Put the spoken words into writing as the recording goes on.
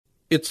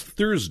It's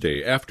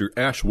Thursday after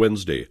Ash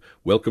Wednesday.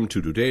 Welcome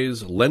to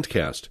today's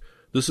LENTCAzT.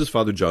 This is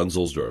Father John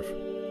Zulsdorf.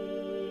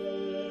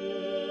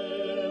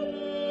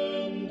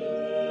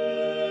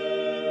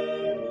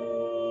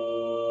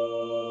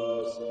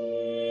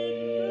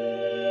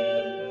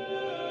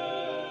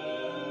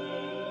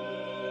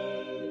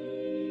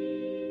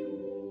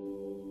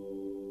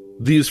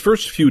 These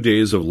first few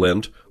days of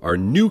Lent are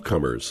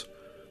newcomers.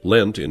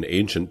 Lent in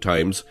ancient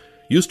times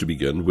used to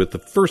begin with the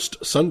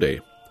first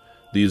Sunday.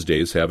 These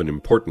days have an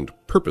important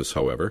purpose,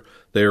 however.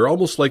 They are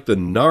almost like the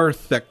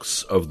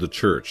narthex of the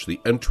church, the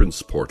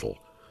entrance portal.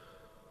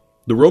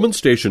 The Roman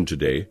station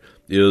today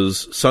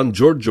is San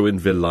Giorgio in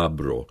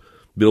Velabro,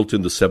 built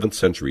in the 7th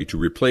century to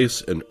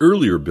replace an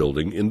earlier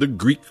building in the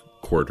Greek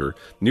quarter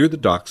near the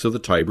docks of the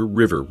Tiber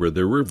River, where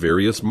there were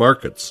various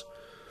markets.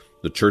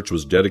 The church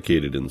was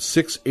dedicated in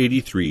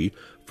 683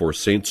 for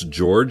Saints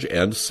George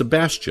and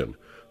Sebastian,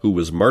 who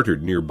was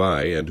martyred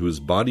nearby and whose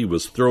body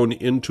was thrown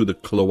into the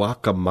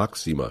Cloaca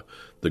Maxima,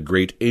 the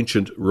great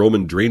ancient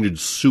Roman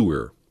drainage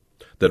sewer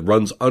that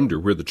runs under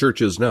where the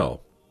church is now.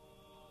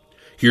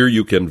 Here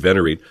you can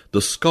venerate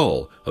the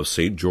skull of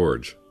St.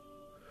 George.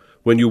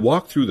 When you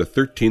walk through the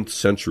 13th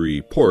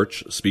century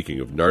porch, speaking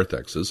of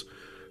narthexes,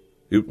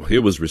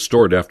 it was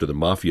restored after the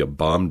Mafia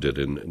bombed it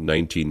in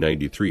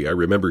 1993. I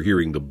remember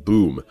hearing the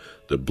boom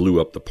that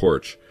blew up the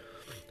porch.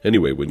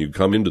 Anyway, when you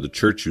come into the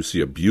church, you see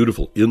a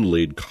beautiful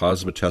inlaid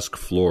cosmatesque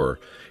floor,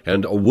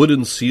 and a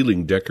wooden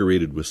ceiling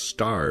decorated with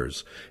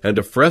stars, and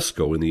a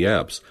fresco in the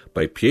apse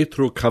by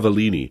Pietro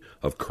Cavallini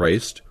of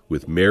Christ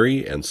with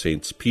Mary and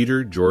Saints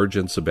Peter, George,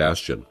 and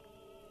Sebastian.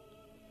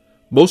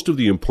 Most of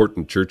the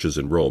important churches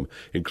in Rome,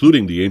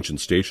 including the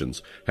ancient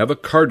stations, have a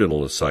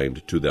cardinal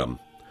assigned to them.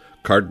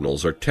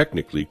 Cardinals are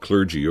technically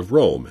clergy of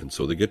Rome, and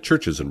so they get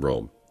churches in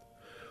Rome.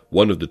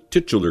 One of the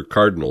titular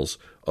cardinals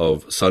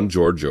of San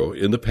Giorgio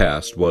in the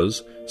past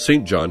was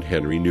St. John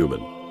Henry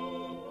Newman.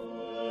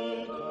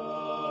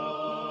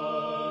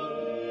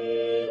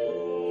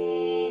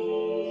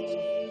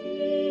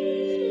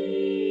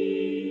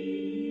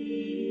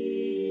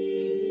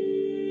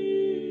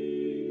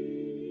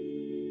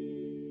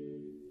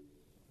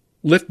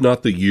 Let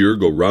not the year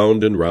go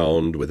round and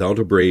round without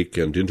a break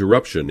and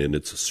interruption in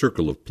its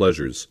circle of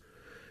pleasures.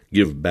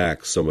 Give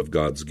back some of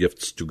God's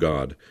gifts to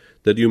God,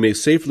 that you may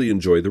safely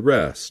enjoy the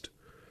rest.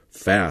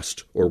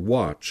 Fast, or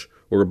watch,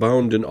 or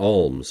abound in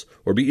alms,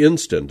 or be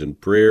instant in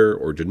prayer,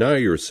 or deny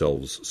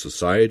yourselves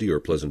society or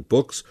pleasant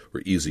books,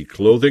 or easy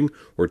clothing,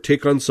 or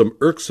take on some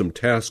irksome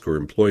task or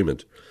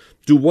employment.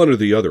 Do one or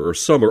the other, or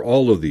some or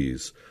all of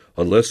these,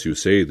 unless you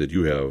say that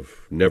you have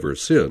never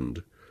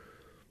sinned.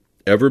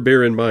 Ever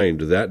bear in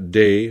mind that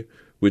day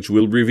which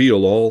will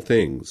reveal all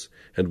things,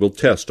 and will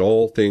test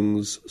all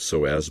things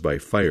so as by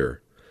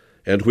fire,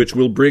 and which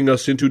will bring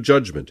us into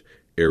judgment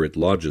ere it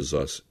lodges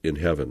us in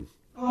heaven.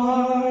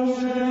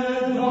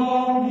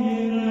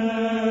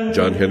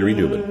 John Henry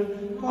Newman.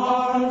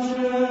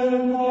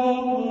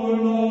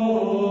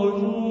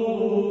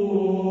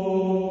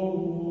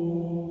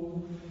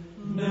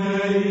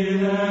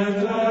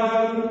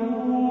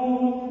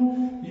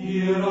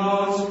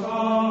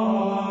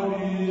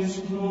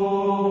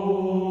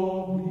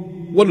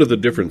 One of the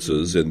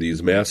differences in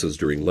these Masses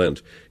during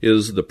Lent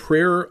is the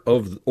prayer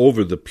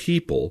over the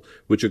people,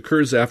 which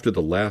occurs after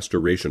the last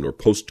oration or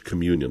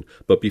post-communion,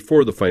 but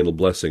before the final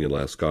blessing and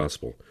last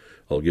gospel.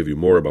 I'll give you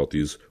more about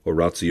these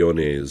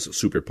orationes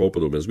super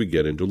populum as we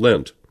get into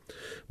Lent.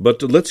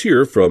 But let's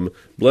hear from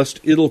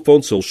Blessed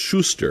Ildefonso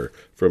Schuster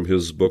from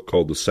his book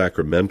called The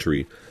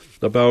Sacramentary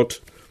about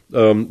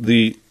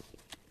the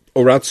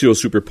Oratio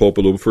Super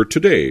Populum for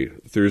today,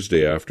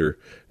 Thursday after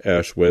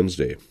Ash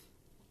Wednesday.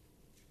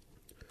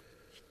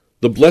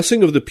 The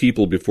blessing of the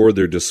people before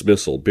their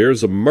dismissal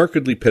bears a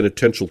markedly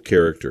penitential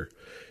character.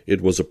 It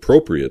was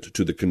appropriate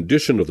to the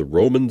condition of the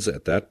Romans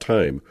at that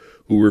time,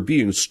 who were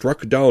being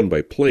struck down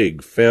by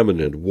plague, famine,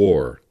 and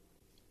war.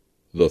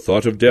 The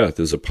thought of death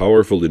is a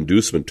powerful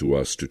inducement to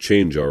us to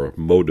change our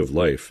mode of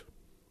life.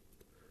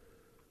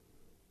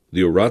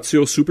 The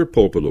Oratio Super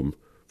Populum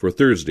for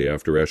Thursday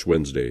after Ash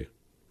Wednesday.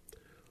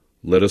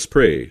 Let us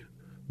pray.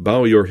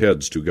 Bow your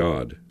heads to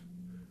God.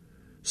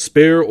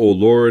 Spare, O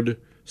Lord,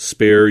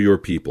 spare your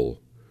people,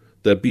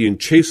 that being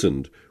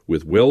chastened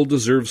with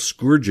well-deserved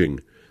scourging,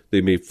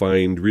 they may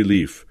find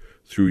relief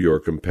through your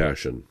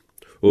compassion.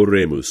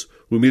 Oremus,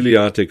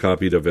 humiliate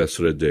capita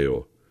vestra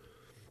Deo.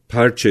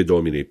 Parce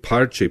Domine,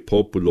 parce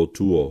populo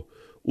tuo,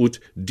 ut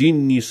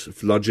dignis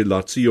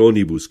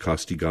flagellationibus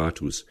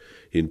castigatus,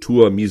 in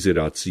tua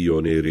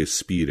miseratione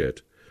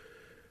respiret.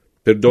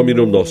 Per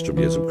Dominum nostrum,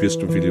 Iesum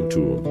Christum Filium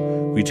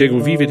tuum, qui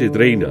tecum vivit et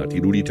reinat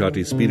in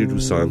unitate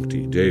Spiritus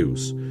Sancti,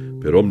 Deus,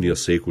 per omnia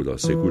saecula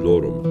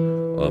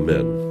saeculorum.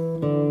 Amen.